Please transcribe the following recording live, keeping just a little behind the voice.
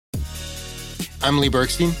I'm Lee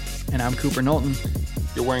Bergstein. And I'm Cooper Knowlton.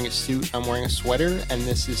 You're wearing a suit, I'm wearing a sweater, and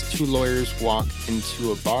this is Two Lawyers Walk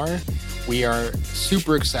Into a Bar. We are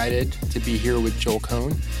super excited to be here with Joel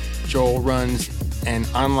Cohn. Joel runs an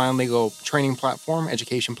online legal training platform,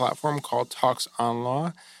 education platform called Talks on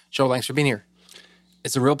Law. Joel, thanks for being here.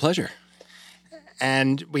 It's a real pleasure.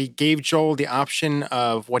 And we gave Joel the option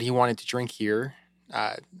of what he wanted to drink here.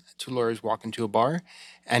 Two Lawyers Walk Into a Bar.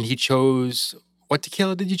 And he chose, what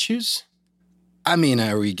tequila did you choose? I mean,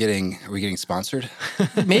 are we getting sponsored?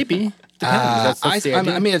 Maybe. Depends. That's the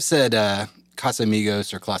idea. I may have said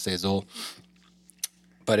Casamigos or Clase Azul,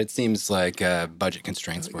 but it seems like budget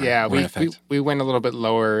constraints were in effect. We went a little bit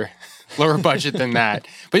lower budget than that.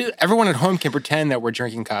 But everyone at home can pretend that we're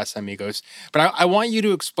drinking Casamigos. But I want you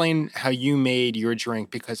to explain how you made your drink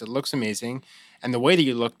because it looks amazing, and the way that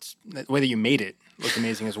you made it looked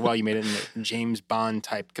amazing as well. You made it in a James Bond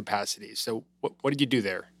type capacity. So what did you do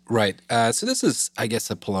there? Right. So this is, I guess,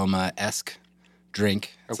 a Paloma-esque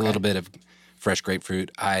drink. It's a little bit of fresh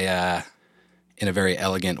grapefruit. I, in a very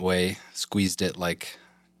elegant way, squeezed it like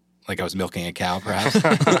I was milking a cow, perhaps.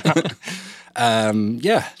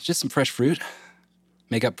 Just some fresh fruit.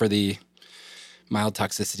 Make up for the mild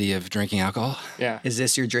toxicity of drinking alcohol. Yeah. Is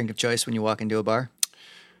this your drink of choice when you walk into a bar?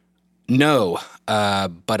 No,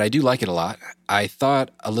 but I do like it a lot. I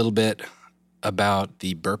thought a little bit about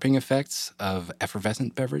the burping effects of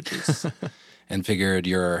effervescent beverages and figured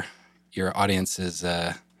your audience is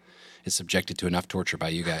subjected to enough torture by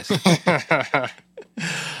you guys.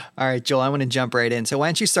 All right, Joel, I want to jump right in. So why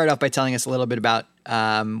don't you start off by telling us a little bit about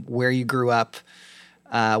where you grew up,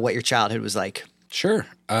 what your childhood was like? Sure.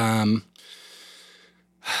 Wow,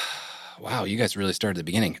 you guys really started at the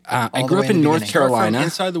beginning. I grew up in North Carolina. From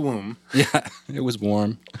inside the womb. Yeah, it was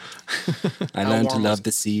warm. I learned to love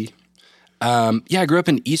the sea. I grew up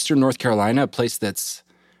in eastern North Carolina, a place that's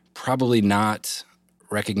probably not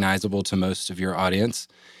recognizable to most of your audience.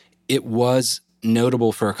 It was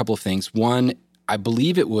notable for a couple of things. One, I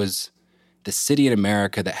believe it was the city in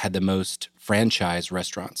America that had the most franchise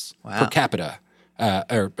restaurants per capita,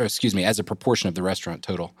 or as a proportion of the restaurant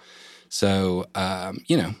total. So,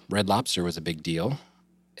 Red Lobster was a big deal.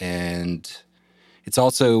 And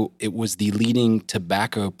it was the leading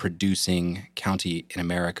tobacco producing county in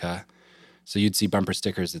America. So you'd see bumper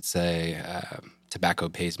stickers that say, tobacco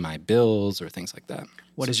pays my bills or things like that.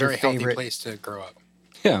 What It's is a your very favorite healthy place to grow up.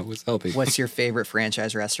 Yeah, it was healthy. What's your favorite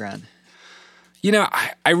franchise restaurant? You know,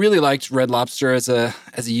 I really liked Red Lobster as a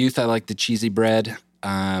youth. I liked the cheesy bread.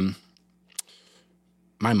 My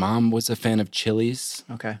mom was a fan of Chili's.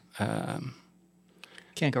 Okay.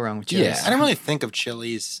 Can't go wrong with Chili's. Yeah. I don't really think of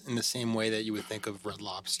Chili's in the same way that you would think of Red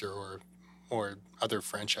Lobster or other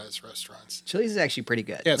franchise restaurants. Chili's is actually pretty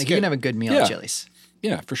good. Yeah, it's you good. can have a good meal at Chili's.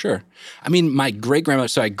 Yeah, for sure. I mean, my great-grandmother,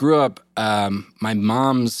 so I grew up, my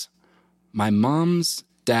mom's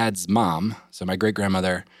dad's mom, so my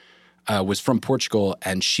great-grandmother, was from Portugal,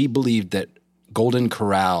 and she believed that Golden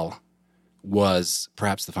Corral was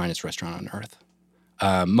perhaps the finest restaurant on earth.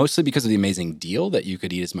 Mostly because of the amazing deal that you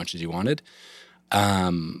could eat as much as you wanted,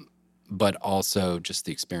 but also just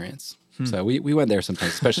the experience. So we went there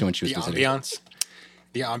sometimes, especially when she was visiting.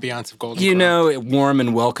 The ambiance of Golden You Corral. know, warm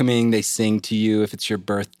and welcoming. They sing to you if it's your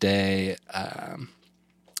birthday.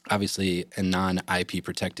 Obviously, a non-IP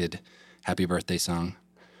protected happy birthday song.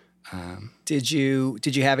 Did you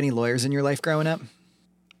have any lawyers in your life growing up?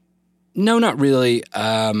 No, not really.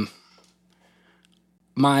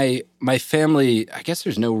 My family, I guess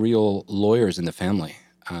there's no real lawyers in the family.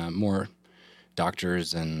 More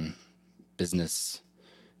doctors and business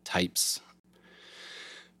types.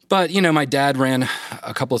 But, my dad ran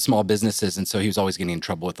a couple of small businesses, and so he was always getting in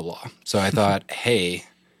trouble with the law. So I thought, hey,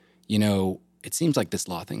 it seems like this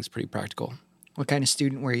law thing's pretty practical. What kind of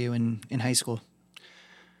student were you in high school?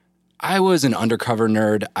 I was an undercover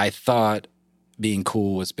nerd. I thought being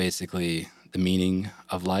cool was basically the meaning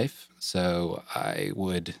of life. So I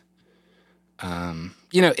would,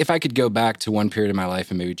 if I could go back to one period of my life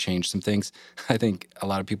and maybe change some things, I think a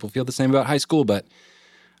lot of people feel the same about high school, but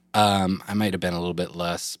I might have been a little bit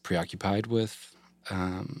less preoccupied with.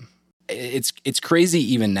 It's crazy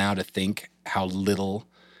even now to think how little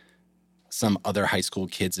some other high school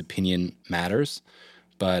kid's opinion matters,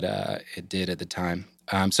 but it did at the time.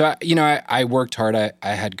 So I worked hard. I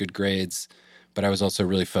had good grades, but I was also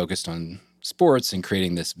really focused on sports and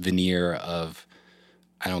creating this veneer of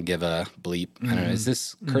I don't give a bleep. I don't know. Is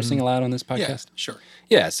this cursing allowed on this podcast? Yeah, sure.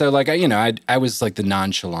 Yeah. So I was like the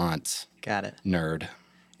nonchalant Got it. nerd.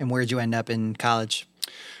 And where'd you end up in college?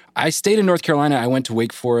 I stayed in North Carolina. I went to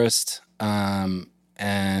Wake Forest, and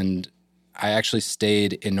I actually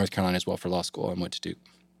stayed in North Carolina as well for law school and went to Duke.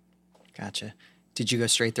 Gotcha. Did you go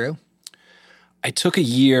straight through? I took a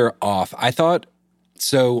year off.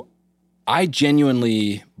 I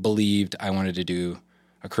genuinely believed I wanted to do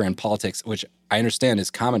a career in politics, which I understand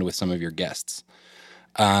is common with some of your guests.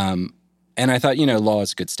 And I thought, law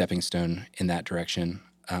is a good stepping stone in that direction.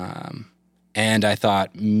 And I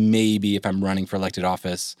thought maybe if I'm running for elected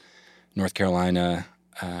office, North Carolina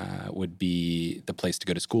would be the place to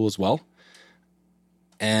go to school as well.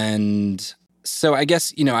 And so I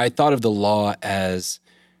guess, I thought of the law as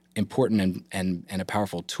important and a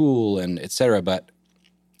powerful tool and et cetera, but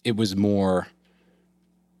it was more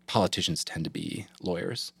politicians tend to be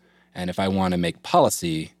lawyers. And if I want to make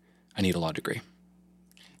policy, I need a law degree.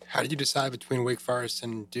 How did you decide between Wake Forest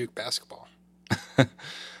and Duke basketball?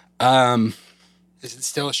 Is it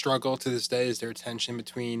still a struggle to this day? Is there a tension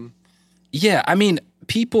between? Yeah, I mean,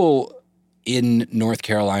 people in North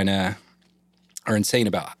Carolina are insane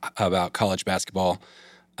about college basketball.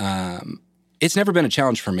 It's never been a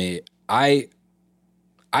challenge for me. I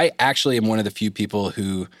actually am one of the few people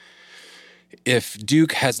who, if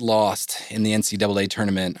Duke has lost in the NCAA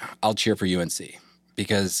tournament, I'll cheer for UNC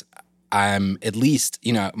because I'm at least,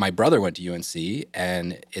 my brother went to UNC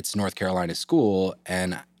and it's North Carolina school,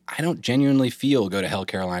 and I don't genuinely feel go to hell,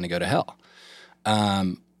 Carolina, go to hell.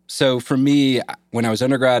 So for me, when I was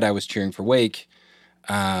undergrad, I was cheering for Wake.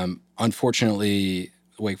 Unfortunately,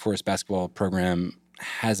 the Wake Forest basketball program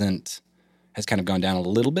has kind of gone down a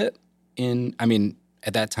little bit.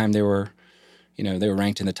 At that time they were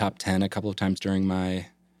ranked in the top 10 a couple of times during my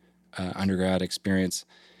undergrad experience.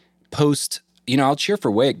 Post, I'll cheer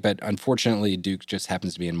for Wake, but unfortunately Duke just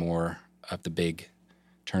happens to be in more of the big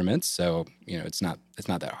tournaments, so it's not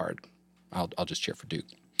that hard. I'll just cheer for Duke.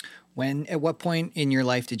 At what point in your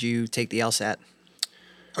life did you take the LSAT?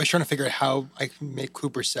 I was trying to figure out how I can make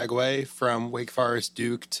Cooper segue from Wake Forest,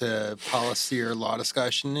 Duke to policy or law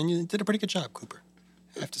discussion, and you did a pretty good job, Cooper,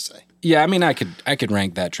 I have to say. Yeah, I could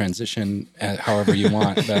rank that transition however you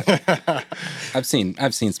want, but I've seen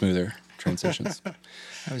smoother transitions.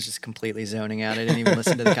 I was just completely zoning out. I didn't even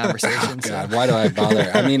listen to the conversation. Oh, God, why do I bother?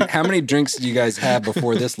 How many drinks did you guys have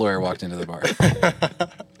before this lawyer walked into the bar?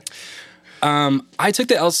 I took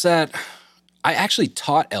the LSAT. I actually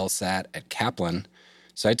taught LSAT at Kaplan.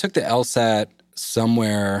 So I took the LSAT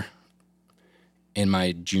somewhere in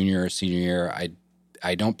my junior or senior year.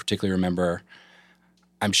 I don't particularly remember.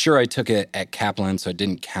 I'm sure I took it at Kaplan, so it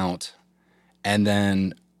didn't count. And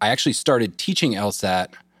then I actually started teaching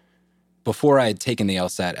LSAT before I had taken the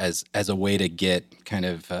LSAT as a way to get kind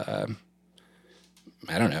of,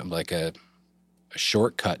 like a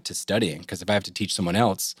shortcut to studying. Because if I have to teach someone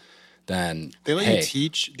else, then they let you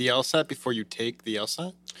teach the LSAT before you take the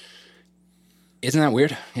LSAT? Isn't that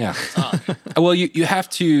weird? Yeah. Well, you have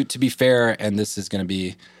to be fair, and this is going to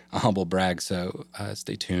be a humble brag, so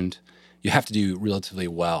stay tuned. You have to do relatively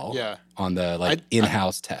well on the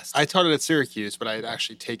in-house test. I taught it at Syracuse, but I had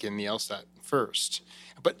actually taken the LSAT first.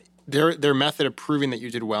 But their method of proving that you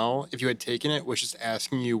did well, if you had taken it, was just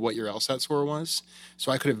asking you what your LSAT score was.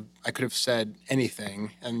 So I could have said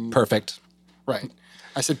anything. And perfect. Right.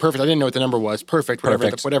 I said perfect. I didn't know what the number was. Perfect.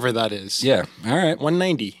 Whatever that is. Yeah. All right.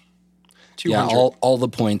 190. 200. Yeah, all the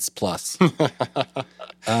points plus.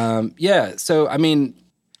 Yeah, so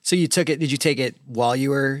So you took it, did you take it while you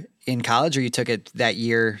were in college, or you took it that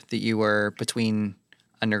year that you were between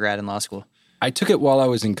undergrad and law school? I took it while I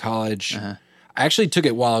was in college. I actually took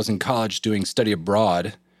it while I was in college doing study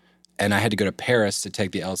abroad, and I had to go to Paris to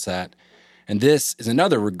take the LSAT. And this is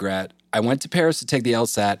another regret. I went to Paris to take the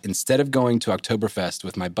LSAT instead of going to Oktoberfest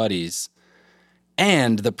with my buddies,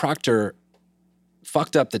 and the proctor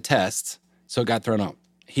fucked up the test, so it got thrown out.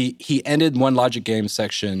 He ended one logic game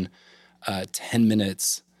section 10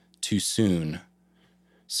 minutes too soon.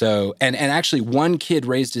 So, and actually one kid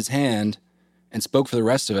raised his hand and spoke for the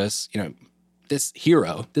rest of us. This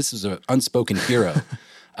is an unspoken hero,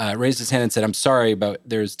 raised his hand and said, "I'm sorry, but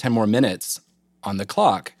there's 10 more minutes on the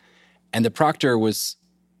clock." And the proctor was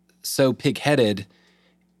so pig-headed,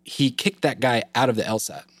 he kicked that guy out of the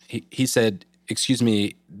LSAT. He said, "Excuse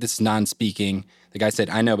me, this is non-speaking." The guy said,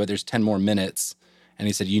 "I know, but there's 10 more minutes." And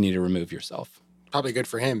he said, "You need to remove yourself." Probably good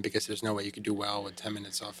for him, because there's no way you could do well with 10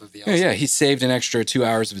 minutes off of the LSAT. Yeah, he saved an extra 2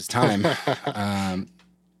 hours of his time.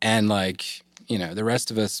 And the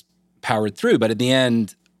rest of us powered through. But at the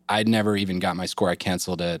end, I'd never even got my score. I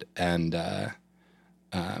canceled it. And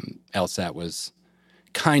LSAT was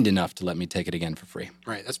kind enough to let me take it again for free.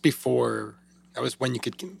 Right. That was when you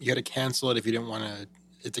had to cancel it if you didn't want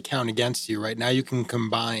it to count against you, right? Now you can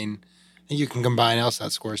combine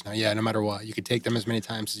LSAT scores now. Yeah, no matter what. You could take them as many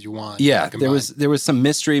times as you want. Yeah, there was some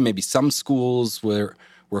mystery. Maybe some schools were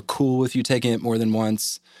cool with you taking it more than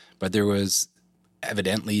once, but there was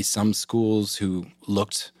evidently some schools who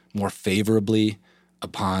looked more favorably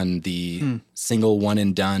upon the single one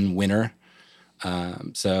and done winner.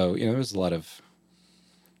 So, there was a lot of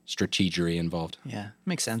strategery involved. Yeah,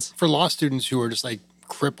 makes sense. For law students who are just like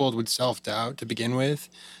crippled with self-doubt to begin with,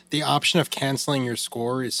 the option of canceling your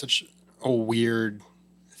score is such a weird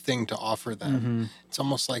thing to offer them. It's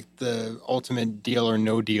almost like the ultimate deal or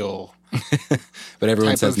no deal But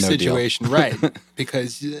everyone type says of no situation, deal. right?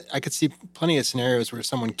 Because I could see plenty of scenarios where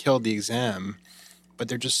someone killed the exam, but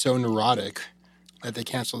they're just so neurotic that they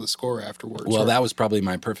cancel the score afterwards. Well, that was probably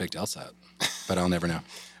my perfect LSAT, but I'll never know.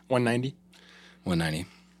 190. 190.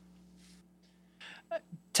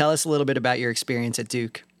 Tell us a little bit about your experience at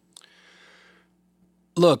Duke.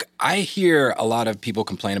 Look, I hear a lot of people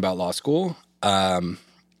complain about law school.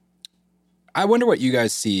 I wonder what you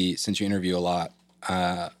guys see since you interview a lot.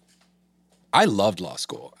 I loved law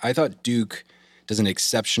school. I thought Duke does an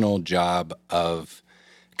exceptional job of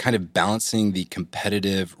kind of balancing the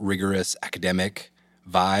competitive, rigorous academic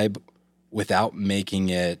vibe without making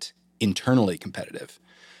it internally competitive.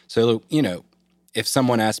 So, if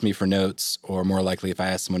someone asked me for notes, or more likely if I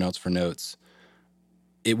asked someone else for notes,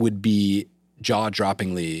 it would be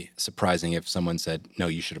jaw-droppingly surprising if someone said, no,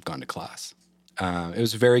 you should have gone to class. It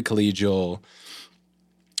was very collegial,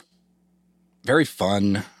 very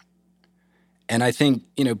fun. And I think,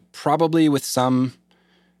 probably with some,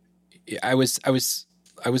 I was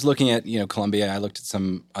looking at, Columbia. I looked at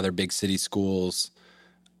some other big city schools.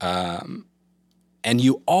 And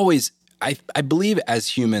you always, I believe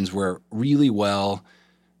as humans, we're really well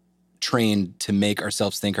trained to make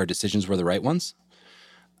ourselves think our decisions were the right ones.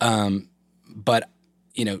 But,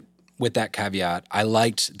 with that caveat, I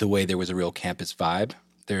liked the way there was a real campus vibe.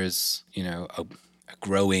 There's, a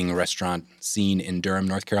growing restaurant scene in Durham,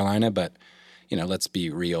 North Carolina, but, let's be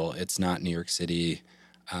real. It's not New York City.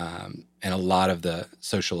 And a lot of the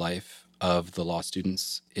social life of the law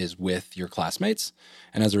students is with your classmates.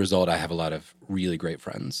 And as a result, I have a lot of really great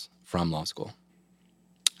friends from law school.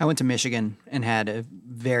 I went to Michigan and had a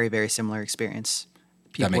very, very similar experience.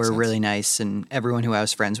 People makes were sense. really nice, and everyone who I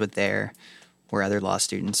was friends with there were other law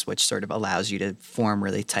students, which sort of allows you to form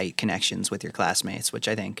really tight connections with your classmates, which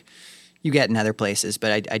I think you get in other places.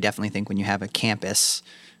 But I definitely think when you have a campus,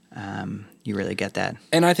 you really get that.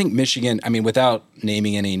 And I think Michigan, without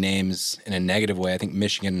naming any names in a negative way, I think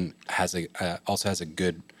Michigan has also has a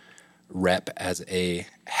good rep as a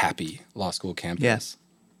happy law school campus. Yes,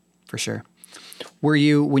 for sure. Were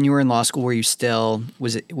you, when you were in law school, were you still,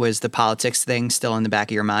 was the politics thing still in the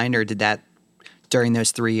back of your mind, or did that, during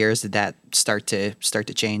those 3 years, did that start to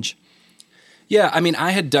change? Yeah,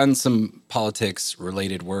 I had done some politics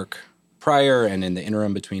related work prior and in the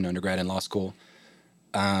interim between undergrad and law school.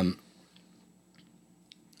 I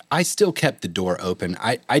still kept the door open.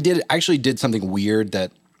 I actually did something weird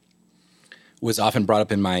that was often brought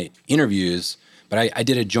up in my interviews, but I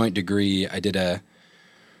did a joint degree. I did an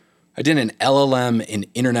LLM in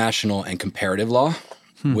international and comparative law,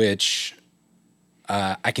 which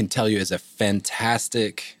I can tell you is a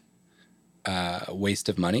fantastic waste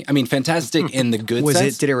of money. Fantastic in the good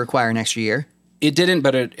sense. Did it require an extra year? It didn't,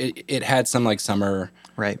 but it had some like summer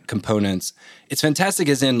Right. components. It's fantastic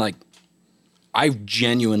as in like I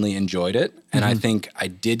genuinely enjoyed it, and I think I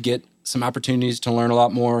did get some opportunities to learn a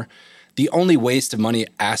lot more. The only waste of money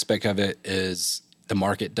aspect of it is the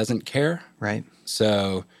market doesn't care. Right.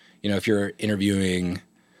 So, if you're interviewing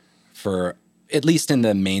for, at least in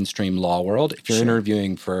the mainstream law world, if you're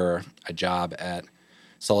interviewing for a job at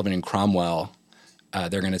Sullivan and Cromwell,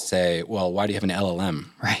 they're going to say, well, why do you have an LLM?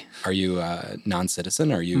 Right. Are you a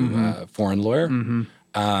non-citizen? Are you a foreign lawyer?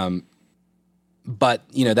 But,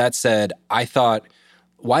 that said, I thought,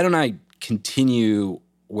 why don't I continue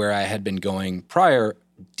where I had been going prior,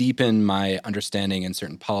 deepen my understanding in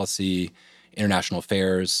certain policy, international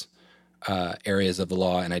affairs areas of the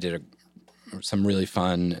law, and I did some really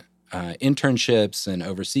fun internships and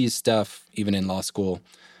overseas stuff, even in law school.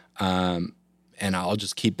 And I'll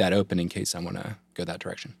just keep that open in case I want to go that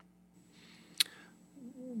direction.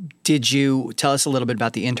 Did you tell us a little bit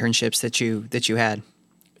about the internships that you had?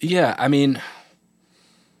 Yeah, I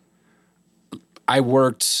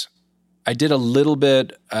did a little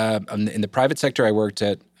bit in the private sector. I worked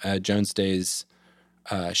at Jones Day's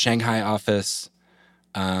Shanghai office.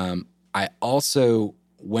 I also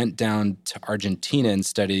went down to Argentina and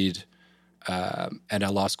studied at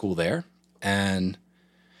a law school there. And,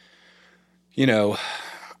 well,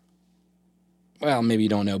 maybe you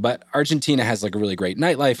don't know, but Argentina has like a really great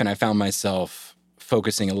nightlife, and I found myself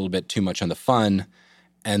focusing a little bit too much on the fun.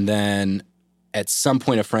 And then at some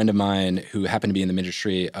point, a friend of mine who happened to be in the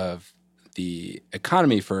Ministry of the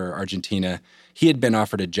economy for Argentina, he had been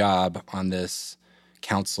offered a job on this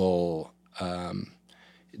council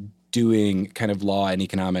doing kind of law and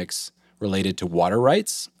economics related to water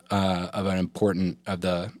rights of an important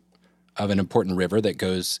river that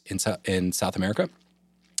goes in South America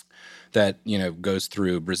that goes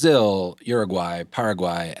through Brazil, Uruguay,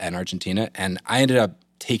 Paraguay, and Argentina. And I ended up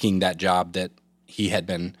taking that job that he had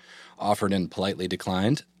been offered and politely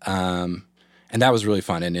declined. And that was really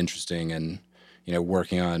fun and interesting, and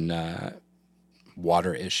working on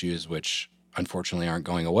water issues, which unfortunately aren't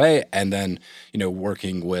going away, and then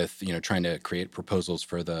working with trying to create proposals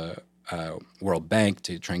for the World Bank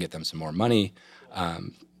to try and get them some more money.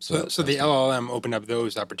 So the LLM opened up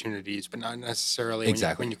those opportunities, but not necessarily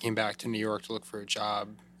exactly when you came back to New York to look for a job.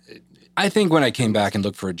 I think when I came back and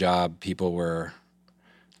looked for a job, people were.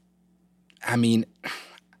 I mean,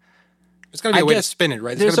 there's got to be a way to spin it,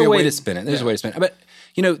 right? There's a way to spin it. There's a way to spin it, but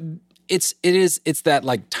it's that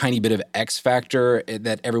like tiny bit of X factor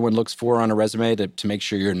that everyone looks for on a resume to make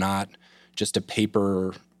sure you're not just a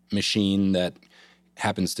paper machine that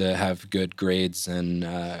happens to have good grades and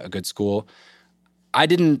a good school. I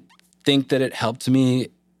didn't think that it helped me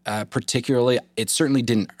particularly. It certainly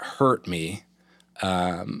didn't hurt me.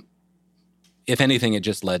 If anything, it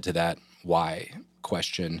just led to that why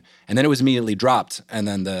question, and then it was immediately dropped. And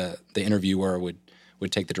then the interviewer would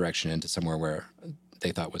take the direction into somewhere where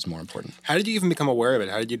they thought was more important. How did you even become aware of it?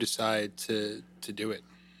 How did you decide to do it?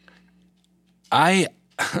 I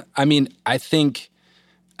mean, I think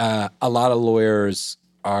a lot of lawyers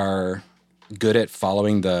are good at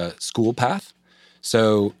following the school path.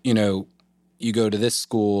 So, you go to this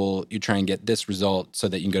school, you try and get this result so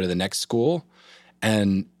that you can go to the next school.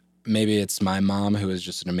 And maybe it's my mom, who is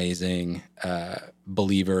just an amazing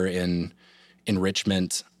believer in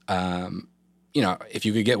enrichment. If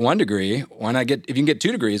you could get one degree, why not if you can get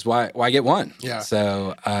 2 degrees, why get one? Yeah.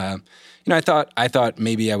 So, I thought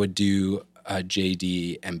maybe I would do a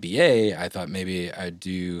JD MBA. I thought maybe I'd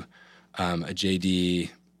do a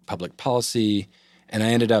JD public policy. And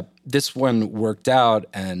I ended up, this one worked out,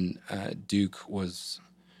 and Duke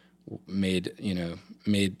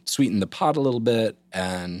sweetened the pot a little bit,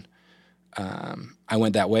 and I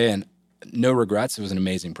went that way, and no regrets. It was an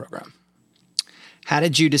amazing program. How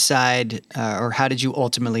did you decide, or how did you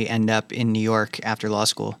ultimately end up in New York after law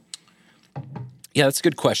school? Yeah, that's a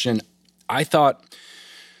good question. I thought,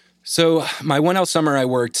 so my 1L summer, I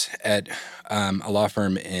worked at a law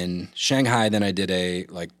firm in Shanghai. Then I did a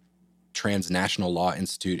transnational law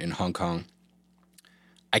institute in Hong Kong.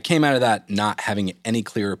 I came out of that not having any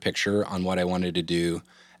clearer picture on what I wanted to do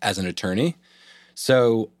as an attorney.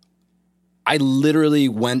 So I literally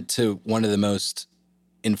went to one of the most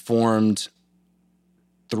informed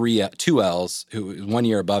 2Ls, who was 1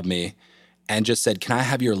 year above me, and just said, "Can I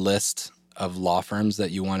have your list of law firms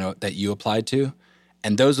that you applied to?"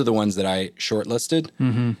 And those are the ones that I shortlisted.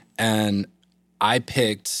 Mm-hmm. And I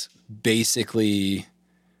picked basically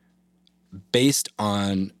based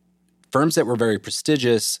on firms that were very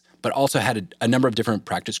prestigious, but also had a number of different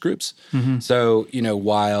practice groups. Mm-hmm. So,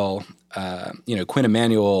 while Quinn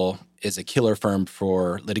Emanuel is a killer firm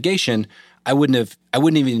for litigation, I wouldn't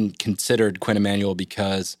even considered Quinn Emanuel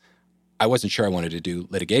because I wasn't sure I wanted to do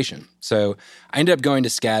litigation. So I ended up going to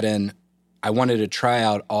Skadden. I wanted to try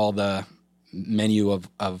out all the menu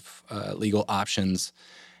of legal options,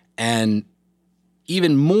 and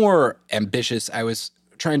even more ambitious, I was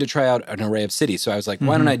trying to try out an array of cities. So I was like,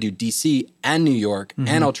 why don't I do DC and New York,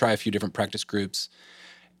 and I'll try a few different practice groups.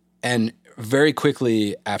 And very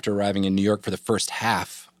quickly after arriving in New York for the first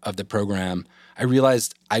half of the program, I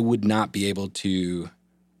realized I would not be able to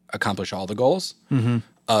accomplish all the goals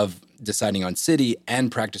of deciding on city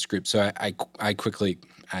and practice group. So I quickly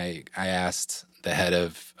asked the head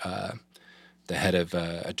of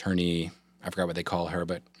attorney, I forgot what they call her,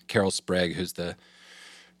 but Carol Sprague, who's the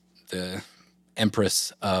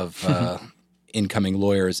empress of incoming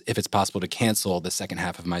lawyers, if it's possible to cancel the second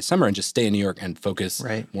half of my summer and just stay in New York and focus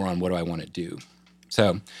more on what do I want to do.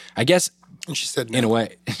 So I guess, and she said no. In a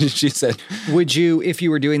way, she said, would you, if you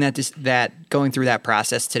were doing that going through that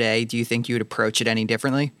process today, do you think you would approach it any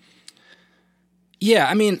differently? Yeah,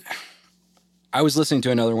 I mean, I was listening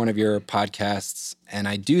to another one of your podcasts, and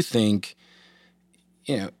I do think,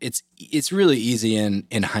 it's really easy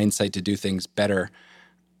in hindsight to do things better.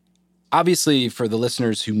 Obviously, for the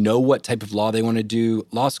listeners who know what type of law they want to do,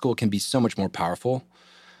 law school can be so much more powerful.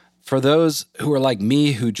 For those who are like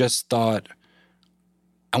me, who just thought,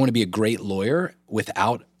 I want to be a great lawyer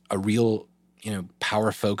without a real,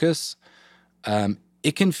 power focus,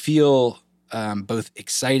 it can feel both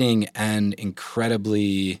exciting and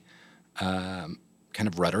incredibly kind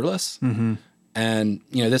of rudderless. And,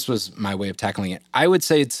 this was my way of tackling it. I would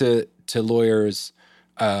say to lawyers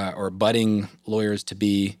or budding lawyers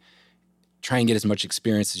to try and get as much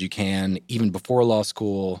experience as you can, even before law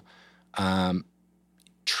school.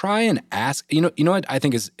 Try and ask, you know what I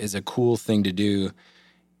think is a cool thing to do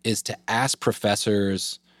is to ask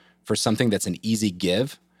professors for something that's an easy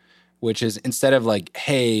give, which is instead of like,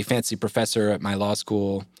 hey, fancy professor at my law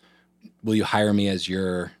school, will you hire me as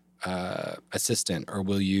your assistant, or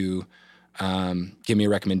will you give me a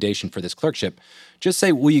recommendation for this clerkship? Just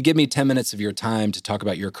say, will you give me 10 minutes of your time to talk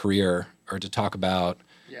about your career or to talk about,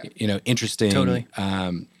 interesting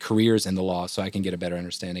careers in the law so I can get a better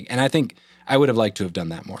understanding. And I think I would have liked to have done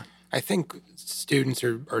that more. I think students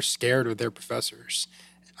are scared of their professors.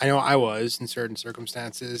 I know I was in certain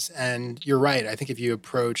circumstances, and you're right. I think if you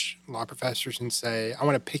approach law professors and say, I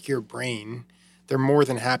want to pick your brain, they're more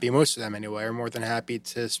than happy, most of them anyway, are more than happy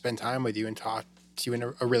to spend time with you and talk to you in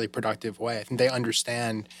a really productive way. I think they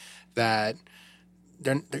understand that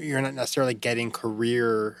you're not necessarily getting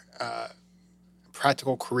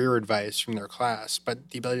practical career advice from their class,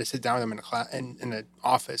 but the ability to sit down with them in an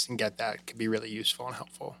office and get that could be really useful and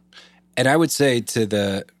helpful. And I would say to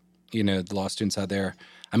the law students out there,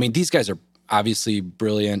 I mean, these guys are obviously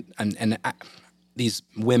brilliant, and these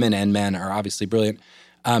women and men are obviously brilliant.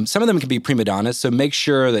 Some of them can be prima donnas, so make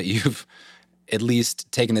sure that you've at least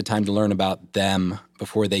taken the time to learn about them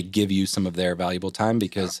before they give you some of their valuable time,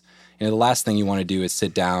 because the last thing you want to do is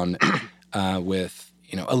sit down with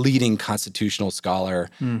a leading constitutional scholar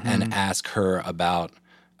and ask her about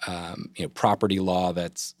property law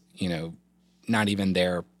that's not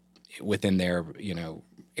even within their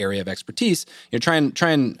area of expertise. Try and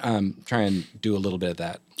do a little bit of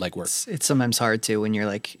that legwork. It's sometimes hard too when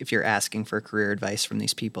you're if you're asking for career advice from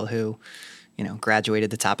these people who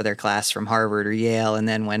graduated the top of their class from Harvard or Yale, and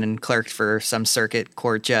then went and clerked for some circuit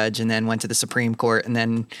court judge, and then went to the Supreme Court, and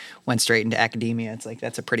then went straight into academia. It's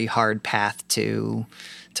that's a pretty hard path to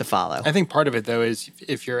follow. I think part of it, though, is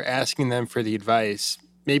if you're asking them for the advice,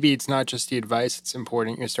 maybe it's not just the advice that's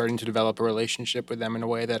important. You're starting to develop a relationship with them in a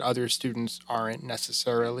way that other students aren't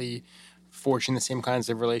necessarily forging the same kinds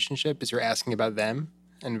of relationship, as you're asking about them,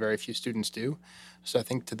 and very few students do. So I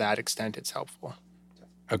think to that extent, it's helpful.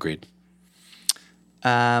 Agreed.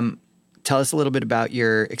 Tell us a little bit about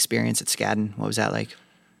your experience at Skadden. What was that like?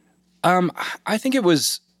 I think it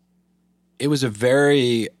was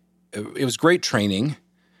great training.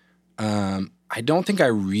 I don't think I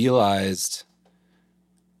realized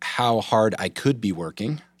how hard I could be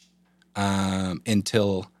working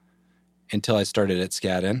until I started at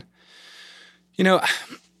Skadden.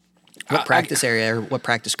 What practice area or what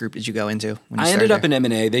practice group did you go into when you I ended up in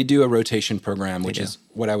M&A. They do a rotation program, which is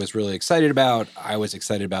what I was really excited about. I was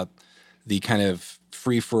excited about the kind of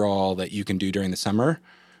free-for-all that you can do during the summer,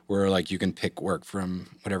 where you can pick work from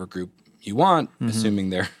whatever group you want, assuming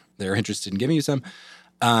they're interested in giving you some.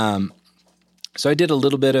 So I did a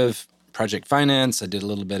little bit of project finance. I did a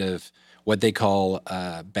little bit of what they call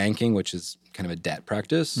banking, which is kind of a debt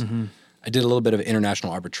practice. I did a little bit of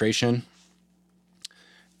international arbitration.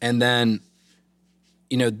 And then,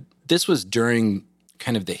 this was during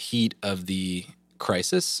kind of the heat of the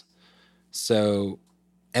crisis. So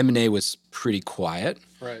M&A was pretty quiet.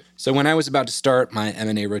 Right. So when I was about to start my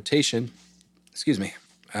M&A rotation,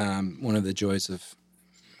 one of the joys of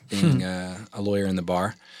being a lawyer in the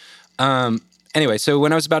bar. Anyway, so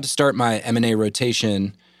when I was about to start my M&A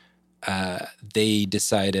rotation, they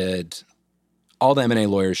decided all the M&A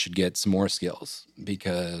lawyers should get some more skills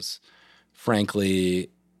because, frankly,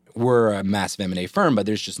 we're a massive M&A firm, but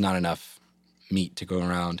there's just not enough meat to go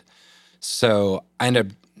around. So I ended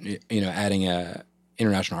up, adding a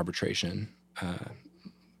international arbitration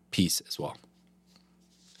piece as well.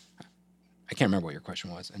 I can't remember what your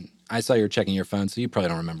question was, and I saw you were checking your phone, so you probably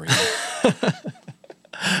don't remember either.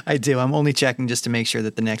 I do. I'm only checking just to make sure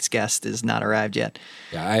that the next guest is not arrived yet.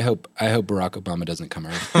 Yeah, I hope Barack Obama doesn't come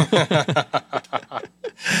early.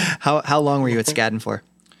 How long were you at Skadden for?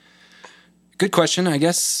 Good question. I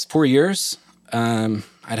guess 4 years. I'd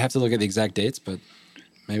have to look at the exact dates, but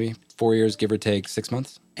maybe 4 years, give or take 6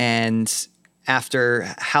 months. And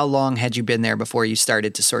after how long had you been there before you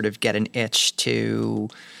started to sort of get an itch to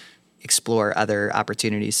explore other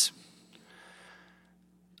opportunities?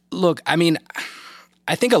 Look, I mean,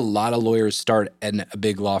 I think a lot of lawyers start in a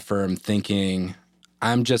big law firm thinking,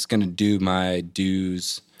 I'm just going to do my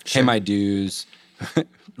dues, pay my dues,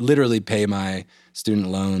 literally pay my student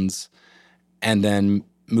loans, and then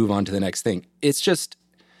move on to the next thing. It's just,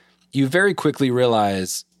 you very quickly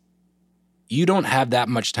realize you don't have that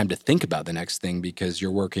much time to think about the next thing because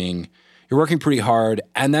you're working pretty hard.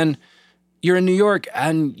 And then you're in New York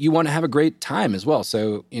and you want to have a great time as well.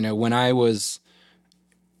 So, when I was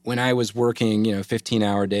working,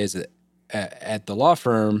 15-hour days at the law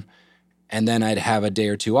firm, and then I'd have a day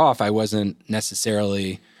or two off, I wasn't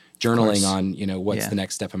necessarily journaling on, what's the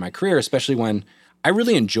next step in my career, especially when I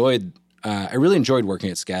really enjoyed working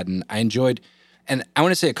at Skadden. And I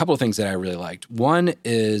want to say a couple of things that I really liked. One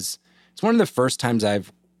is it's one of the first times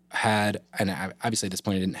I've had, and obviously at this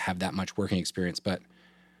point I didn't have that much working experience, but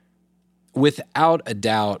without a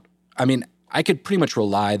doubt, I mean, I could pretty much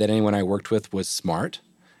rely that anyone I worked with was smart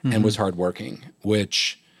and was hardworking,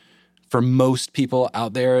 which for most people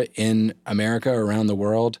out there in America or around the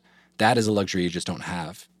world, that is a luxury you just don't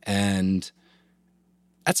have. And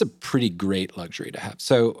that's a pretty great luxury to have.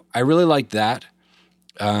 So I really liked that.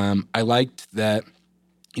 I liked that,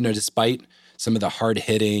 despite some of the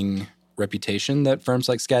hard-hitting reputation that firms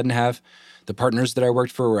like Skadden have, the partners that I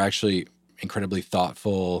worked for were actually incredibly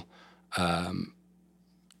thoughtful,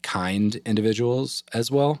 kind individuals as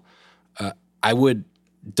well. I would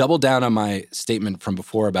double down on my statement from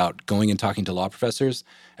before about going and talking to law professors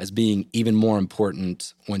as being even more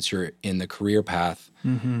important once you're in the career path.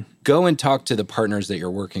 Mm-hmm. Go and talk to the partners that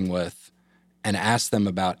you're working with and ask them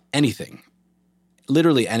about anything,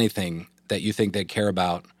 literally anything that you think they care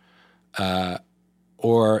about,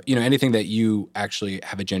 or anything that you actually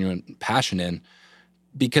have a genuine passion in,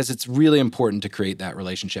 because it's really important to create that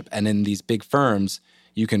relationship. And in these big firms,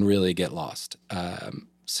 you can really get lost.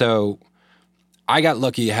 So I got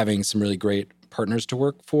lucky having some really great partners to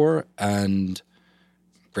work for and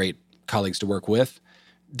great colleagues to work with.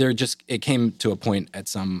 It came to a point at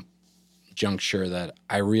some juncture that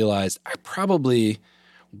I realized I probably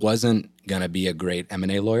wasn't going to be a great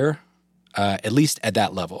M&A lawyer, at least at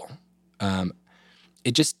that level.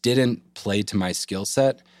 It just didn't play to my skill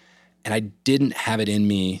set, and I didn't have it in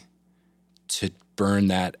me to burn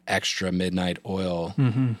that extra midnight oil.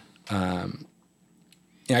 Mm-hmm.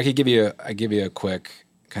 I give you a quick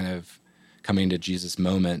kind of coming to Jesus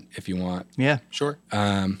moment if you want. Yeah, sure.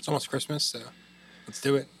 It's almost Christmas, so let's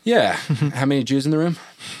do it. Yeah. How many Jews in the room?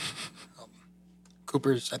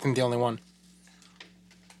 Cooper's, I think, the only one.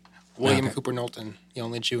 William Cooper Knowlton, the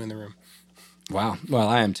only Jew in the room. Wow. Well,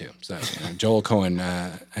 I am too. So Joel Cohen,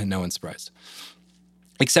 and no one's surprised.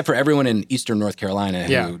 Except for everyone in Eastern North Carolina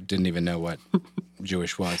who didn't even know what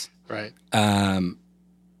Jewish was. Right.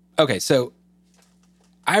 Okay, so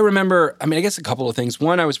I remember, I guess a couple of things.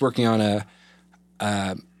 One, I was working on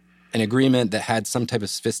an agreement that had some type of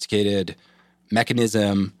sophisticated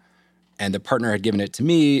mechanism, and the partner had given it to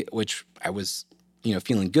me, which I was,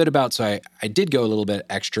 feeling good about. So I did go a little bit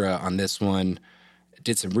extra on this one,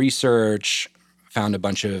 did some research, found a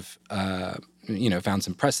bunch of, found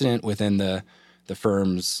some precedent within the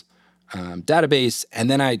firm's database,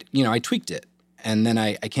 and then I tweaked it. And then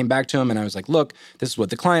I came back to him and I was like, look, this is what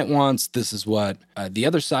the client wants. This is what the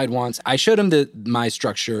other side wants. I showed him my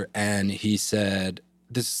structure and he said,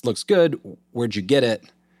 this looks good. Where'd you get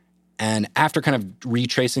it? And after kind of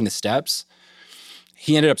retracing the steps,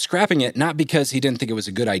 he ended up scrapping it, not because he didn't think it was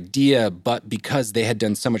a good idea, but because they had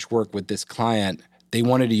done so much work with this client. They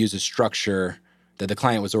wanted to use a structure that the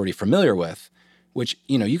client was already familiar with, which,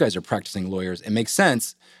 you guys are practicing lawyers. It makes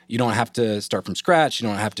sense. You don't have to start from scratch. You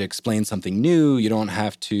don't have to explain something new. You don't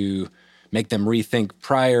have to make them rethink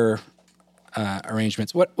prior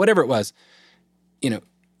arrangements, whatever it was. He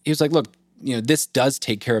was like, look, this does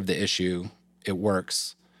take care of the issue. It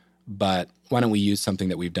works. But why don't we use something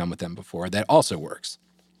that we've done with them before that also works?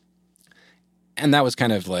 And that was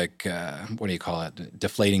kind of like, what do you call it?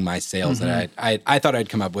 Deflating my sails. Mm-hmm. That I thought I'd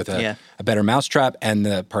come up with a better mousetrap. And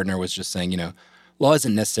the partner was just saying, law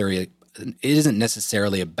isn't necessarily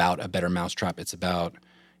about a better mousetrap. It's about,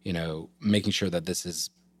 making sure that this is,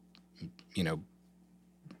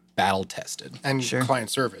 battle tested. And client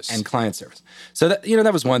service. So that,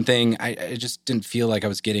 that was one thing. I just didn't feel like I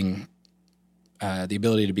was getting the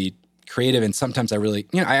ability to be creative. And sometimes I really,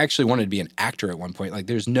 I actually wanted to be an actor at one point. Like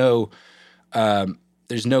there's no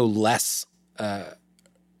less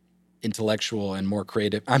intellectual and more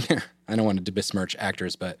creative. I don't want to besmirch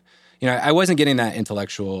actors, but I wasn't getting that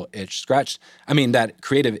intellectual itch scratched. That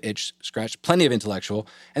creative itch scratched, plenty of intellectual.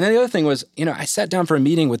 And then the other thing was, I sat down for a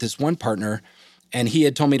meeting with this one partner, and he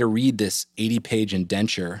had told me to read this 80-page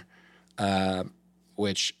indenture,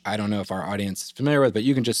 which I don't know if our audience is familiar with, but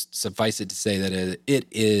you can just suffice it to say that it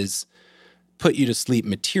is put you to sleep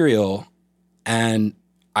material. And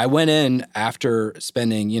I went in after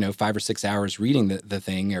spending, 5 or 6 hours reading the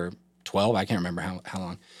thing, or 12, I can't remember how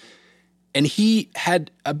long. And he had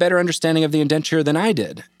a better understanding of the indenture than I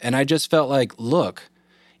did. And I just felt like, look,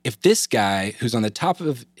 if this guy who's on the top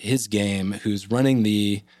of his game, who's running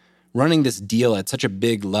the running this deal at such a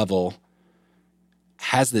big level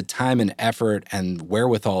has the time and effort and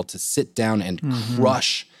wherewithal to sit down and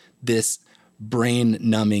crush this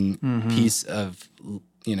brain-numbing piece of,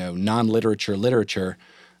 non-literature literature.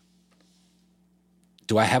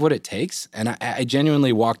 Do I have what it takes? And I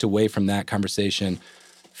genuinely walked away from that conversation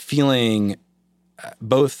feeling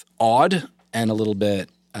both awed and a little bit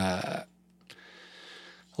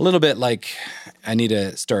like I need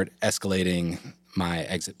to start escalating my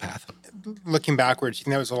exit path. Looking backwards, you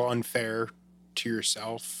think that was a little unfair to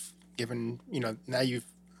yourself, given now you've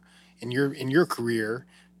in your career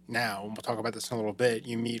now, we'll talk about this in a little bit,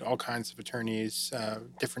 you meet all kinds of attorneys,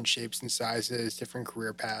 different shapes and sizes, different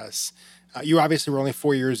career paths. You obviously were only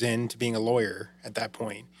 4 years into being a lawyer at that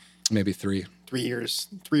point. Maybe 3. 3 years,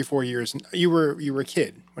 4 years. You were a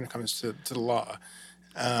kid when it comes to the law.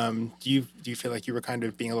 Do you feel like you were kind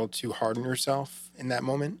of being a little too hard on yourself in that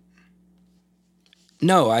moment?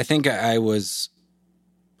 No, I think I was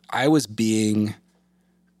being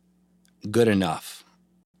good enough.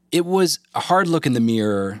 It was a hard look in the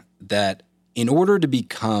mirror that in order to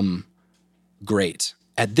become great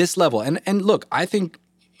at this level, and look, I think,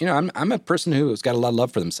 I'm a person who's got a lot of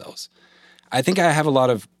love for themselves. I think I have a lot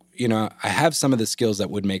of, I have some of the skills that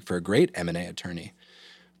would make for a great M&A attorney,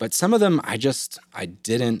 but some of them I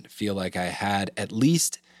didn't feel like I had, at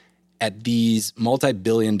least at these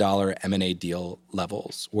multi-billion-dollar M&A deal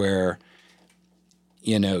levels where,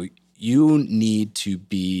 you need to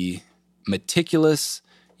be meticulous.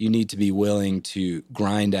 You need to be willing to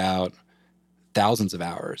grind out thousands of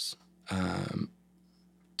hours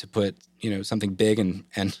to put, something big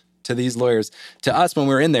and to these lawyers, to us when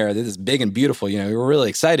we were in there, this is big and beautiful. We were really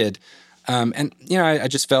excited. I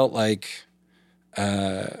just felt like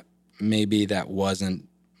maybe that wasn't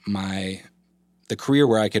the career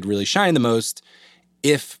where I could really shine the most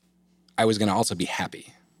if I was going to also be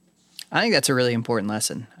happy. I think that's a really important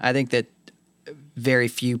lesson. I think that very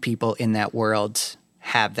few people in that world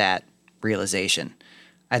have that realization.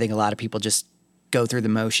 I think a lot of people just go through the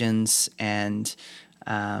motions, and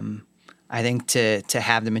I think to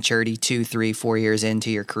have the maturity 2, 3, 4 years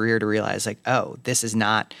into your career to realize like, oh, this is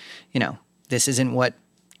not, this isn't what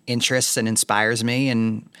interests and inspires me.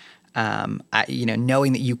 And,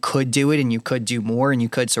 knowing that you could do it and you could do more and you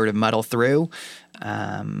could sort of muddle through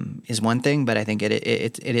is one thing. But I think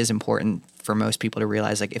it is important for most people to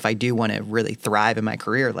realize, like, if I do want to really thrive in my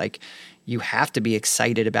career, like, you have to be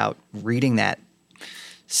excited about reading that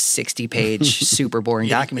 60-page super boring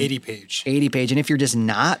document. 80 page. And if you're just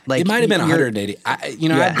not, like, it might have been 180. I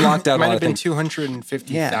blocked out it might all have the been things.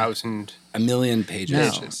 250,000. A million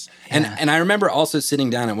pages. No. And I remember also sitting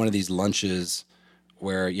down at one of these lunches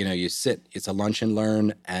where, you sit, it's a lunch and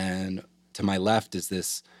learn, and to my left is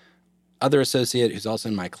this other associate who's also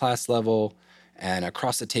in my class level, and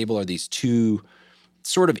across the table are these two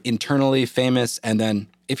sort of internally famous, and then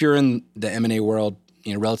if you're in the M&A world,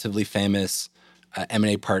 relatively famous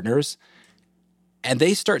M&A partners, and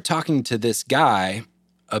they start talking to this guy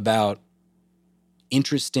about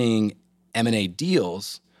interesting M&A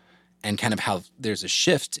deals and kind of how there's a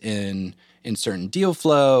shift in certain deal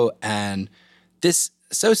flow. And this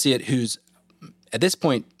associate, who's at this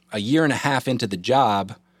point a year and a half into the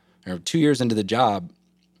job, or 2 years into the job,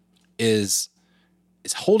 is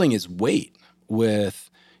holding his weight with,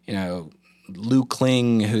 Lou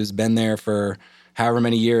Kling, who's been there for however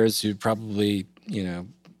many years, who probably,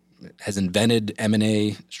 has invented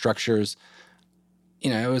M&A structures.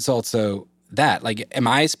 It was also that. Like, am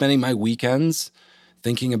I spending my weekends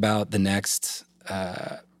thinking about the next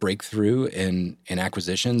breakthrough in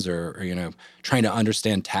acquisitions or trying to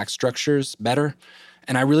understand tax structures better?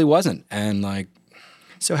 And I really wasn't. And like,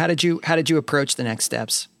 so how did you approach the next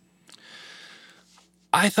steps?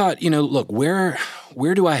 I thought, look, where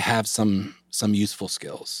do I have some useful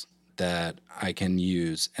skills that I can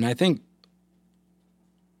use? And I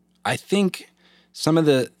think some of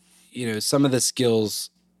the skills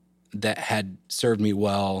that had served me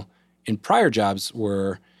well in prior jobs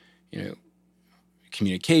were,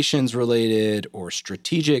 communications related or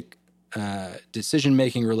strategic decision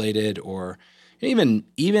making related, or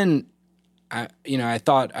even I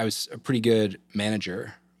thought I was a pretty good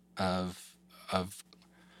manager of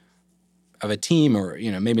a team, or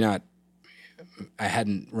maybe not. I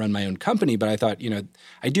hadn't run my own company, but I thought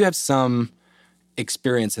I do have some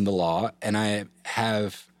experience in the law, and I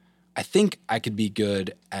think I could be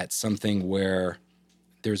good at something where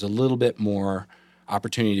there's a little bit more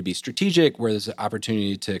opportunity to be strategic, where there's an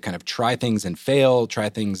opportunity to kind of try things and fail, try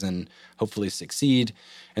things and hopefully succeed.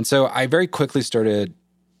 And so I very quickly started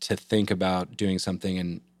to think about doing something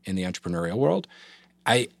in the entrepreneurial world.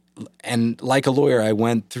 I and like a lawyer, I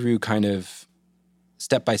went through kind of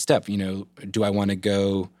step by step. Do I want to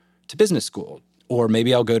go to business school, or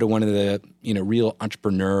maybe I'll go to one of the real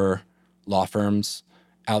entrepreneur law firms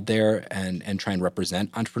out there and try and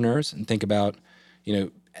represent entrepreneurs and think about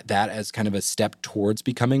that as kind of a step towards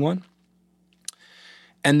becoming one.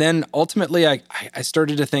 And then ultimately, I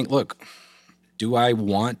started to think, look, do I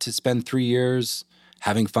want to spend 3 years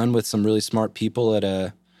having fun with some really smart people at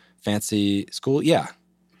a fancy school? Yeah.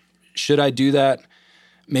 Should I do that?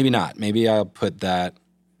 Maybe not. Maybe I'll put that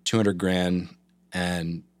 $200,000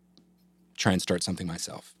 and try and start something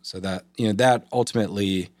myself. So that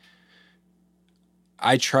ultimately,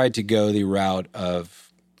 I tried to go the route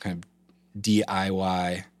of kind of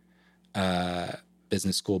DIY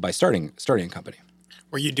business school by starting a company.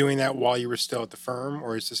 Were you doing that while you were still at the firm,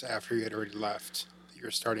 or is this after you had already left? You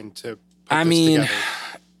were starting to put this together?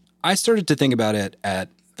 I started to think about it at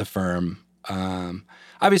the firm.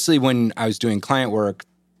 Obviously, when I was doing client work,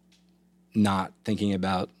 not thinking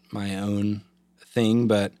about my own thing,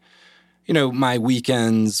 but my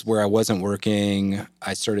weekends where I wasn't working,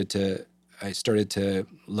 I started to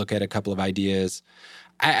look at a couple of ideas.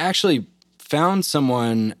 I actually found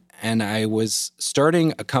someone, and I was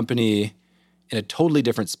starting a company in a totally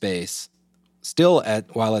different space, still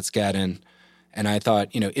while at Skadden, and I thought,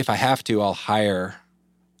 if I have to, I'll hire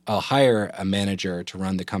a manager to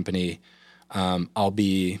run the company. I'll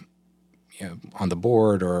be, on the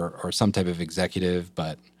board or some type of executive,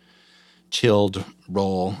 but chilled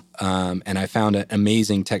role. And I found an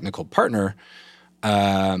amazing technical partner,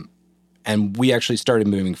 and we actually started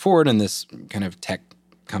moving forward in this kind of tech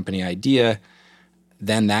company idea.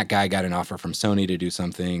 Then that guy got an offer from Sony to do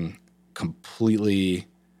something completely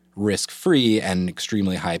risk-free and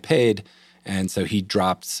extremely high paid, and so he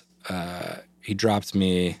dropped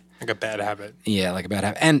me. Like a bad habit. Yeah, like a bad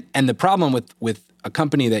habit. And the problem with a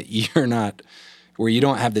company that you're not, where you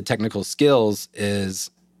don't have the technical skills,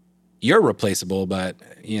 is you're replaceable, but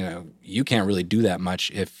you can't really do that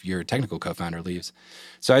much if your technical co-founder leaves.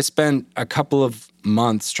 So I spent a couple of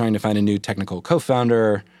months trying to find a new technical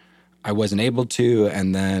co-founder. I wasn't able to,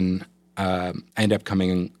 and then I ended up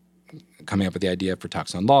coming up with the idea for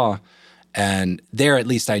Talks on Law. And there, at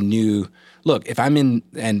least I knew, look, if I'm in,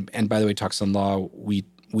 and by the way, Talks on Law, we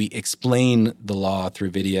explain the law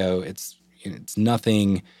through video. It's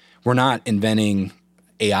nothing, we're not inventing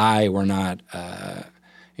AI, we're not,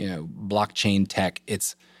 blockchain tech.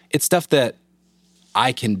 It's stuff that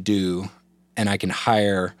I can do, and I can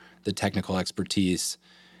hire the technical expertise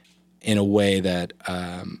in a way that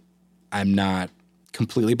I'm not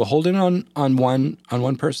completely beholden on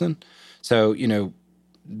one person. So,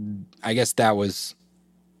 I guess that was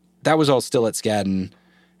all still at Skadden,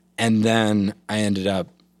 and then I ended up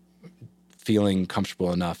feeling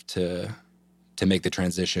comfortable enough to make the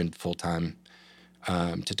transition full time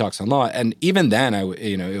to Talks on Law. And even then,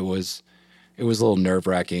 it was a little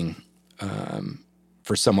nerve-wracking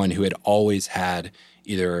for someone who had always had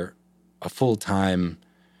either a full-time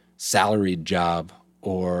salaried job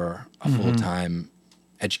or a full-time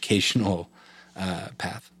educational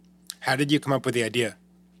path. How did you come up with the idea?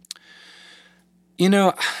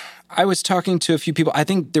 I was talking to a few people. I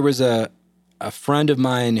think there was a friend of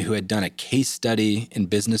mine who had done a case study in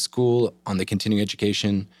business school on the continuing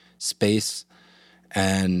education space,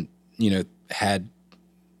 and had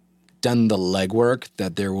done the legwork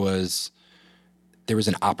that there was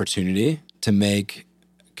an opportunity to make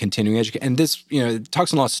continuing education. And this,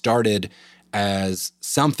 Talks on Law started as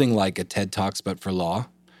something like a TED Talks, but for law.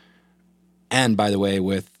 And by the way,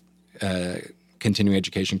 with continuing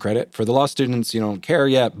education credit. For the law students, you don't care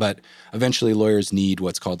yet, but eventually lawyers need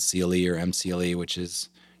what's called CLE or MCLE, which is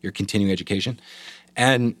your continuing education.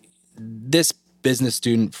 And this business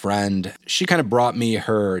student friend, she kind of brought me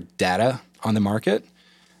her data on the market,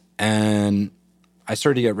 and I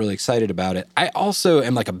started to get really excited about it. I also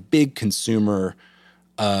am like a big consumer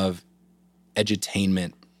of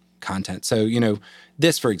edutainment content. So,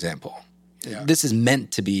 this, for example, this is meant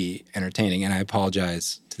to be entertaining, and I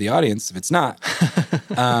apologize to the audience if it's not.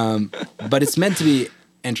 But it's meant to be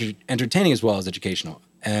entertaining as well as educational.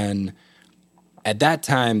 And at that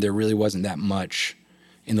time, there really wasn't that much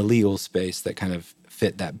in the legal space that kind of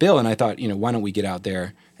fit that bill. And I thought, why don't we get out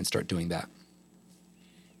there and start doing that?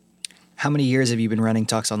 How many years have you been running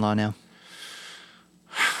Talks on Law now?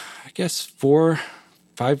 I guess 4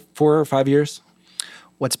 or 5 years.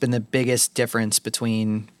 What's been the biggest difference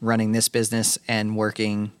between running this business and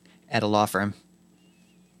working at a law firm?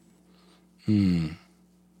 The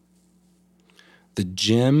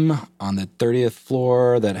gym on the 30th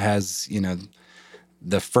floor that has,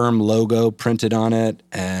 the firm logo printed on it,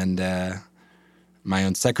 and my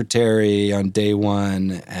own secretary on day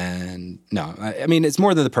one. And no, I mean, it's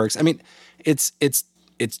more than the perks. I mean, it's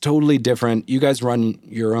totally different. You guys run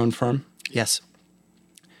your own firm? Yes.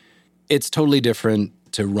 It's totally different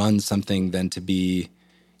to run something than to be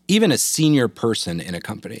even a senior person in a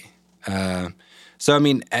company. So, I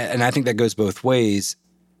mean, and I think that goes both ways.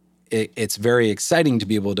 It's very exciting to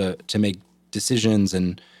be able to make decisions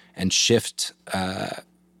and shift,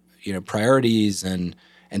 priorities and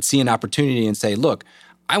see an opportunity and say, look,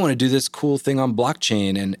 I want to do this cool thing on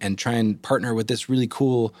blockchain and try and partner with this really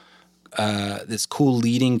cool,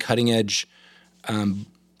 leading cutting edge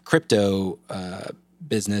crypto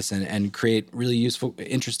business and create really useful,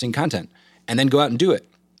 interesting content, and then go out and do it.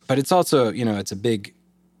 But it's also, it's a big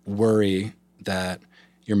worry that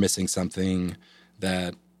you're missing something,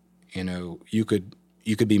 that, you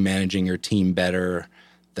could be managing your team better,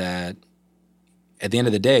 that at the end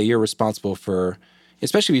of the day, you're responsible for,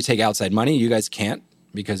 especially if you take outside money. You guys can't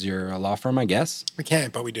because you're a law firm, I guess. We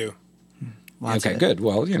can't, but we do. Okay, good.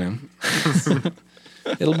 Well,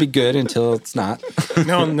 it'll be good until it's not.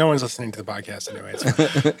 No one's listening to the podcast anyway. It's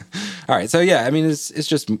fine. All right. So yeah, I mean, it's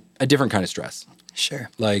just a different kind of stress. Sure.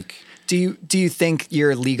 Like, do you think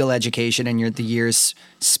your legal education and the years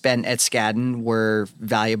spent at Skadden were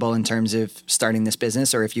valuable in terms of starting this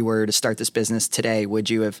business? Or if you were to start this business today, would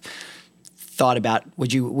you have thought about,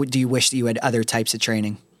 do you wish that you had other types of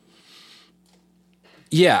training?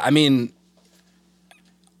 Yeah, I mean,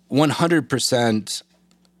 100%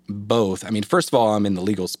 both. I mean, first of all, I'm in the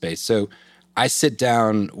legal space. So I sit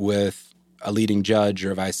down with a leading judge,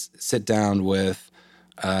 or if I sit down with,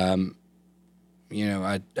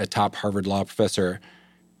 a top Harvard law professor,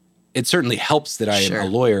 it certainly helps that I am a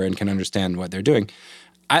lawyer and can understand what they're doing.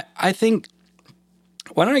 I think,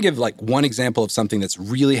 why don't I give like one example of something that's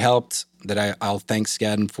really helped that I'll thank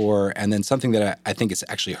Skadden for, and then something that I think has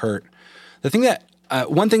actually hurt.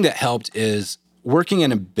 One thing that helped is working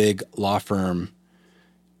in a big law firm.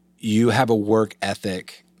 You have a work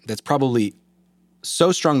ethic that's probably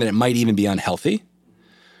so strong that it might even be unhealthy.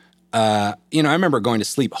 I remember going to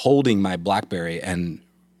sleep holding my BlackBerry, and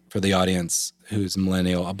for the audience who's a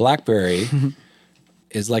millennial, a BlackBerry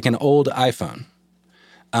is like an old iPhone.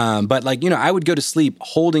 But I would go to sleep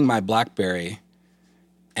holding my BlackBerry,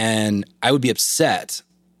 and I would be upset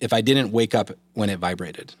if I didn't wake up when it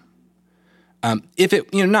vibrated. If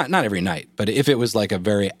it, not every night, but if it was like a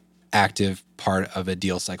very active part of a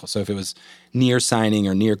deal cycle. So if it was near signing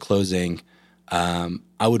or near closing, I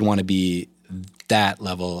would want to be that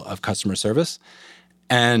level of customer service.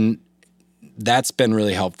 And that's been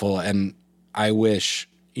really helpful. And I wish,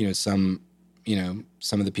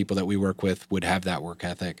 some of the people that we work with would have that work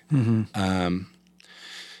ethic. Mm-hmm.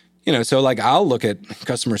 So like I'll look at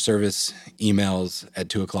customer service emails at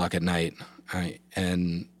 2:00 at night,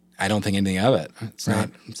 and I don't think anything of it. It's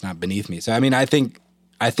not beneath me. So, I mean, I think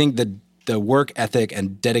the work ethic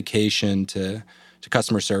and dedication to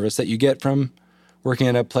customer service that you get from working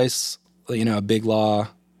at a place, a big law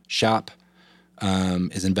shop,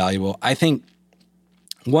 is invaluable. I think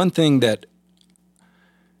one thing that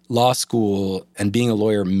law school and being a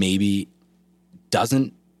lawyer maybe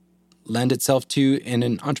doesn't lend itself to in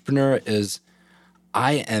an entrepreneur is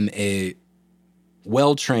I am a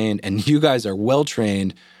well-trained, and you guys are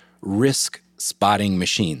well-trained risk spotting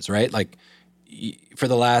machines, right? Like for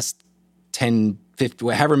the last 10, 50,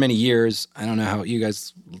 however many years, I don't know how you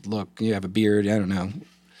guys look, you have a beard, I don't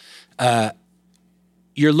know.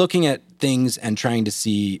 You're looking at things and trying to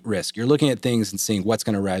see risk. You're looking at things and seeing what's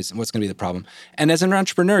going to rise and what's going to be the problem. And as an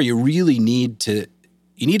entrepreneur, you really need to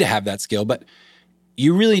have that skill, but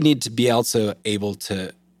you really need to be also able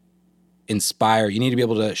to inspire. You need to be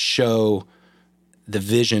able to show the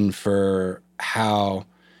vision for how,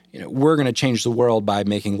 we're going to change the world by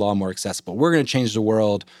making law more accessible. We're going to change the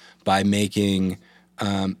world by making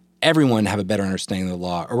everyone have a better understanding of the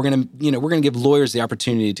law. Or we're going to give lawyers the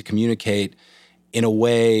opportunity to communicate in a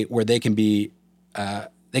way where they can be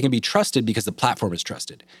trusted because the platform is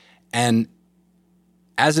trusted. And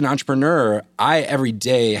as an entrepreneur, I every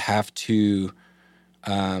day have to,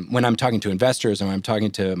 when I'm talking to investors, or when I'm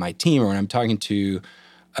talking to my team, or when I'm talking to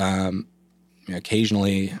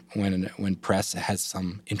occasionally when press has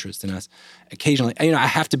some interest in us, occasionally, I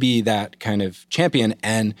have to be that kind of champion.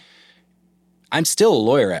 And I'm still a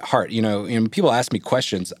lawyer at heart. People ask me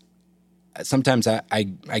questions. Sometimes I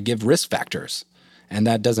give risk factors, and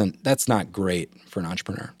that's not great for an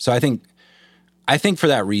entrepreneur. So I think for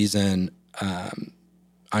that reason,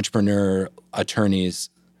 entrepreneur attorneys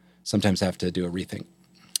sometimes have to do a rethink.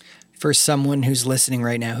 For someone who's listening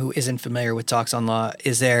right now who isn't familiar with Talks on Law,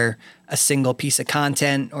 is there a single piece of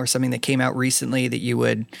content or something that came out recently that you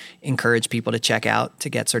would encourage people to check out to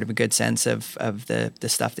get sort of a good sense of the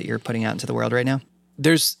stuff that you're putting out into the world right now?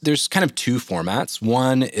 There's kind of two formats.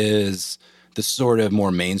 One is the sort of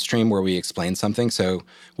more mainstream where we explain something. So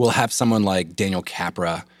we'll have someone like Daniel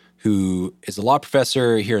Capra, who is a law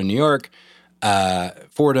professor here in New York,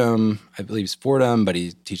 Fordham, I believe it's Fordham, but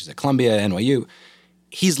he teaches at Columbia, NYU.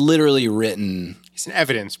 He's literally written. He's an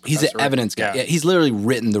evidence professor. He's an evidence guy. Yeah, he's literally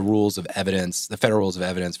written the rules of evidence, the federal rules of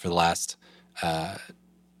evidence for the last,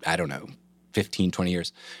 15, 20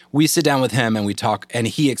 years. We sit down with him and we talk, and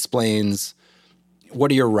he explains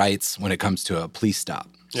what are your rights when it comes to a police stop.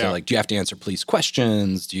 So, like, do you have to answer police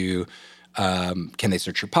questions? Do you, can they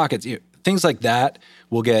search your pockets? Things like that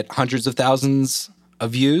will get hundreds of thousands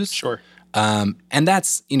of views. Sure. And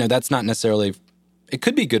that's not necessarily. It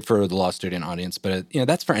could be good for the law student audience, but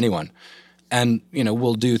that's for anyone. And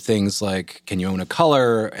we'll do things like, can you own a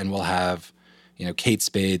color? And we'll have, Kate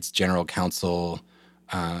Spade's general counsel.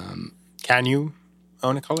 Can you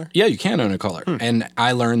own a color? Yeah, you can own a color, and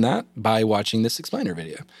I learned that by watching this explainer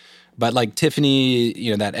video. But like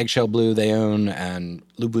Tiffany, that eggshell blue they own, and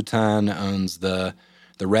Louboutin owns the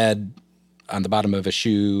red on the bottom of a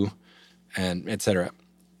shoe, and et cetera.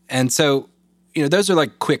 And so. Those are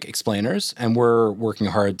like quick explainers, and we're working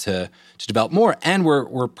hard to develop more. And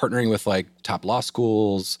we're partnering with like top law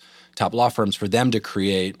schools, top law firms for them to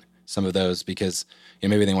create some of those because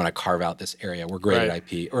maybe they want to carve out this area. We're great at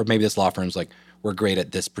IP, or maybe this law firm's like we're great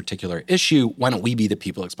at this particular issue. Why don't we be the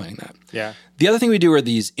people explaining that? Yeah. The other thing we do are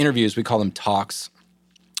these interviews. We call them talks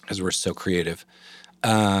because we're so creative.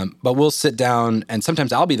 But we'll sit down, and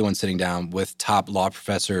sometimes I'll be the one sitting down with top law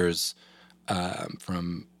professors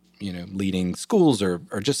from leading schools or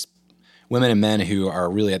just women and men who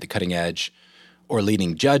are really at the cutting edge, or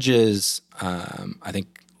leading judges. I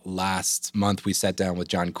think last month we sat down with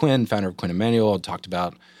John Quinn, founder of Quinn Emanuel, and talked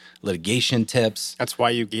about litigation tips. That's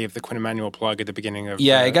why you gave the Quinn Emanuel plug at the beginning of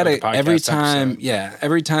I got the podcast every time. episode. Yeah,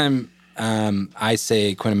 every time I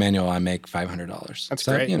say Quinn Emanuel, I make $500. That's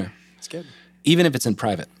great. That's good. Even if it's in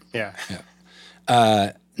private. Yeah.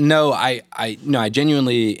 No, I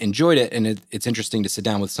genuinely enjoyed it, and it's interesting to sit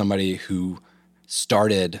down with somebody who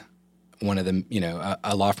started one of them,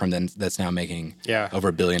 a law firm that's now making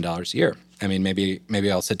over $1 billion a year. I mean,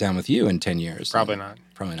 maybe I'll sit down with you in 10 years. Probably not.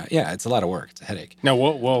 Yeah, it's a lot of work. It's a headache. No,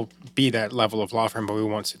 we'll be that level of law firm, but we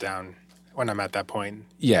won't sit down when I'm at that point.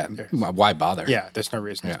 Yeah, why bother? Yeah, there's no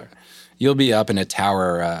reason to. You'll be up in a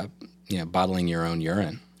tower, bottling your own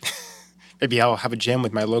urine. Maybe I'll have a gym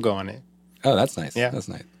with my logo on it. Oh, that's nice. Yeah. That's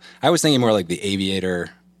nice. I was thinking more like The Aviator.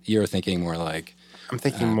 You're thinking more like I'm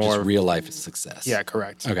thinking more just real life success. Yeah,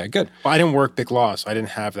 correct. Okay, good. Well, I didn't work big law, so I didn't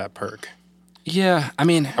have that perk. Yeah, I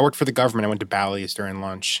mean, I worked for the government. I went to Bally's during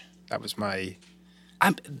lunch. That was my.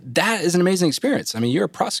 That is an amazing experience. I mean, you're a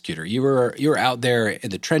prosecutor. You were out there in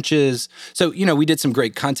the trenches. So we did some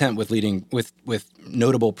great content with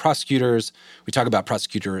notable prosecutors. We talk about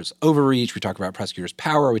prosecutors' overreach. We talk about prosecutors'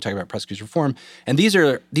 power. We talk about prosecutors' reform. And these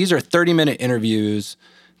are 30-minute interviews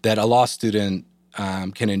that a law student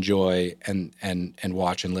can enjoy and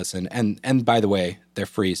watch and listen. And by the way, they're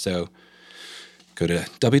free. So go to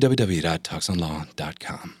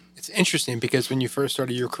www.talksonlaw.com. It's interesting because when you first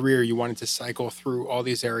started your career, you wanted to cycle through all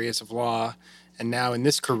these areas of law, and now in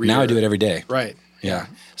this career, now I do it every day. Right. Yeah.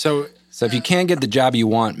 So if you can't get the job you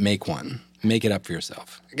want, make one. Make it up for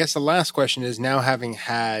yourself. I guess the last question is, now having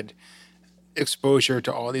had exposure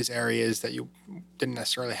to all these areas that you didn't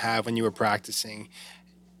necessarily have when you were practicing,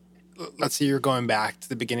 let's say you're going back to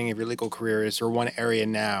the beginning of your legal career, is there one area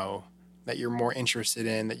now that you're more interested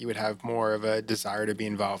in, that you would have more of a desire to be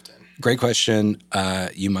involved in? Great question.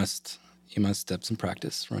 You must have some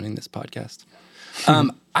practice running this podcast.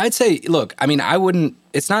 I'd say, look, I mean,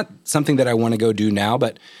 it's not something that I want to go do now,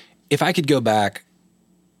 but if I could go back,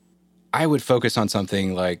 I would focus on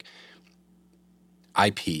something like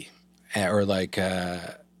IP or like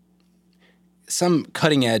some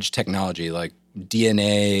cutting edge technology like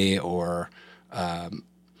DNA or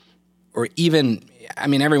even, I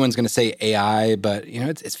mean, everyone's going to say AI, but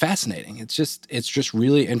it's fascinating. It's just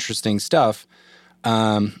really interesting stuff.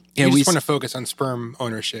 You just want to focus on sperm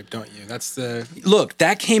ownership, don't you? That's the look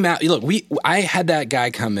that came out. Look, I had that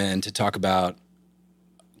guy come in to talk about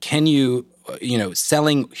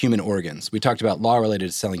selling human organs. We talked about law related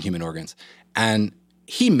to selling human organs, and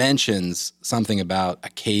he mentions something about a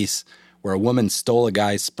case where a woman stole a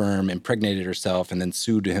guy's sperm, impregnated herself, and then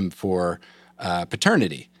sued him for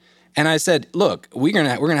paternity. And I said, look, we're gonna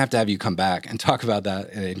have to have you come back and talk about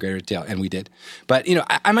that in greater detail, and we did. But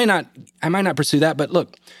I might not pursue that. But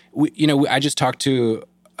look, we just talked with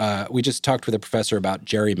a professor about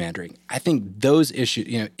gerrymandering. I think those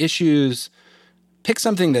issues, pick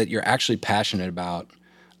something that you're actually passionate about,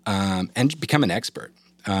 and become an expert.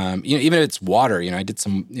 Even if it's water. I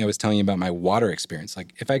was telling you about my water experience.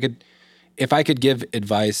 Like if I could give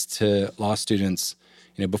advice to law students,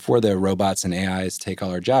 before the robots and AIs take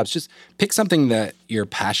all our jobs, just pick something that you're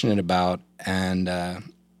passionate about, and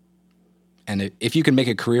if you can make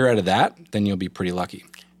a career out of that, then you'll be pretty lucky.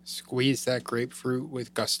 Squeeze that grapefruit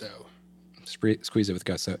with gusto. Squeeze it with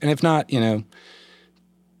gusto, and if not,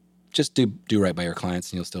 just do right by your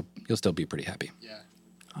clients, and you'll still be pretty happy. Yeah.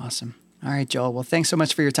 Awesome. All right, Joel. Well, thanks so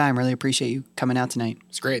much for your time. Really appreciate you coming out tonight.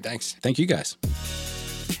 It's great. Thanks. Thank you, guys.